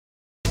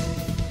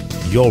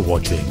You're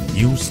watching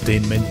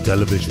Newstainment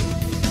Television.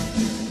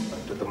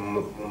 To the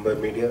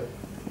Mumbai media,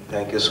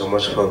 thank you so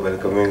much for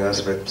welcoming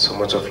us with so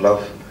much of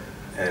love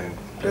and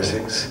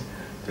blessings.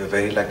 We're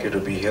very lucky to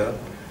be here.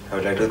 I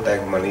would like to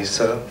thank Manish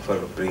sir for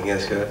bringing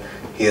us here.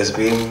 He has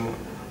been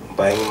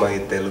buying my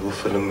Telugu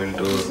film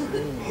into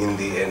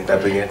Hindi and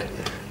dubbing it.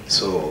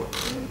 So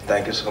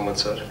thank you so much,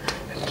 sir.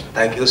 And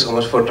thank you so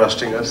much for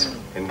trusting us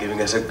and giving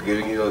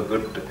you a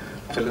good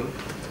film.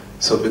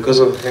 So because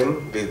of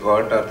him, we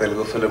got our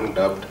Telugu film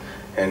dubbed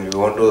and we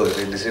want to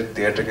release it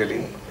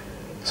theatrically.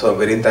 So I'm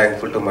very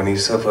thankful to Manish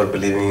sir for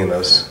believing in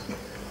us.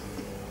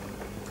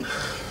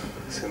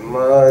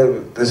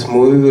 This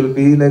movie will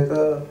be like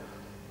a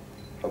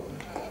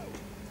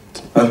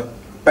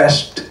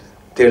best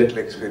theatrical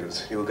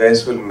experience. You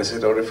guys will miss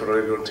it out if you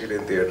don't see it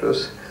in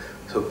theaters.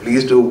 So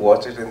please do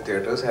watch it in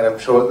theaters, and I'm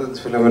sure that this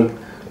film will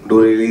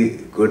do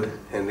really good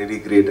and really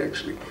great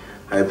actually.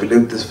 I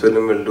believe this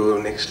film will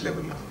do next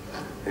level.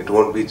 It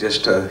won't be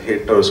just a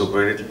hit or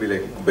super hit, it will be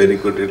like very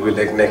good, it will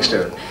be like next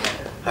level.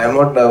 I'm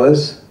not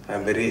nervous,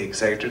 I'm very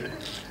excited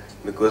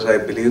because I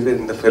believe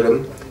in the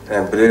film,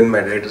 and I believe in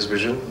my director's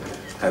vision,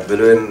 I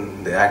believe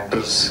in the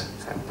actors'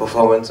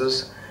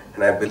 performances,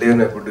 and I believe in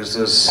my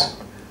producers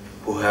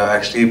who have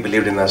actually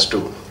believed in us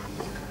too,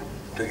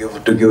 to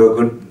give a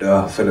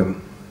good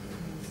film.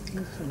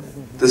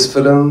 This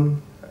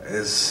film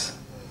is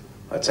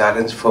a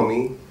challenge for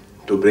me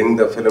to bring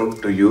the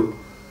film to you,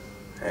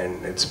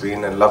 and it's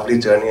been a lovely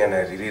journey and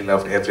I really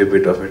loved every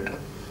bit of it,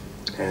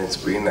 and it's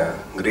been a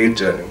great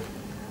journey.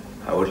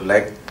 I would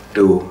like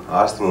to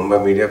ask the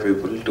Mumbai media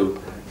people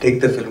to take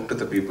the film to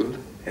the people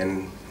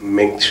and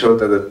make sure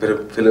that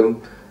the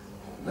film,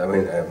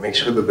 make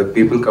sure that the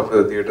people come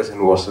to the theaters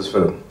and watch this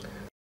film.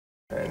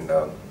 And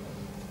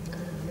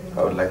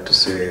I would like to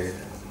say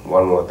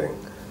one more thing.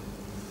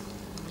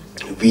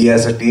 We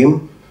as a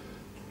team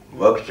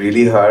worked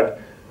really hard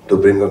to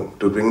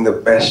bring the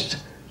best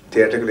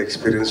theatrical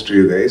experience to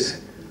you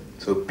guys.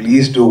 So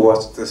please do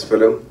watch this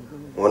film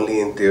only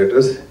in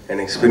theaters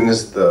and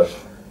experience the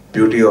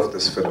beauty of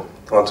this film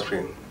on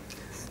screen.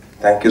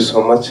 Thank you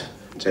so much.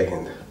 Jai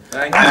Hind.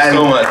 Thank you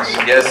so much.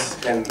 Yes.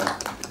 And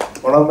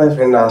one of my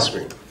friends asked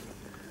me,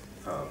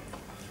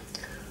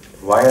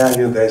 why are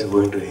you guys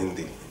going to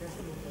Hindi?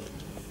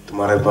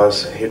 तुम्हारे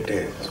पास hit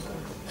है,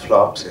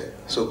 flops है,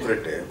 super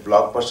hit है,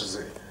 blockbusters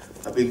है,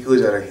 अभी क्यों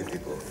जा रहा है हिंदी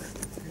को?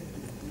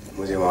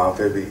 मुझे वहाँ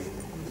पे भी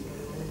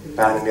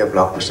पैन इंडिया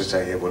ब्लॉकबस्टर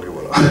चाहिए बोल के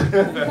बोला.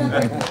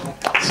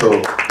 So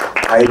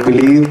I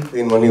believe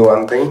in only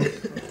one thing.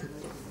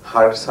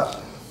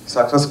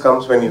 Success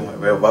comes when you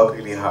work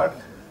really hard.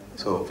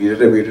 So we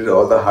did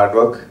all the hard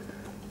work.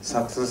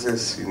 Success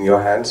is in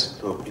your hands.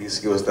 So please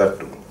give us that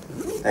too.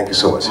 Thank you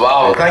so much.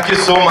 Wow, thank you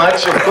so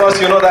much. Of course,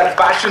 you know that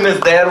passion is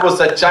there. वो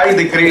सच्चाई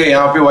दिख रही है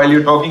यहाँ पे while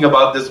you're talking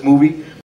about this movie.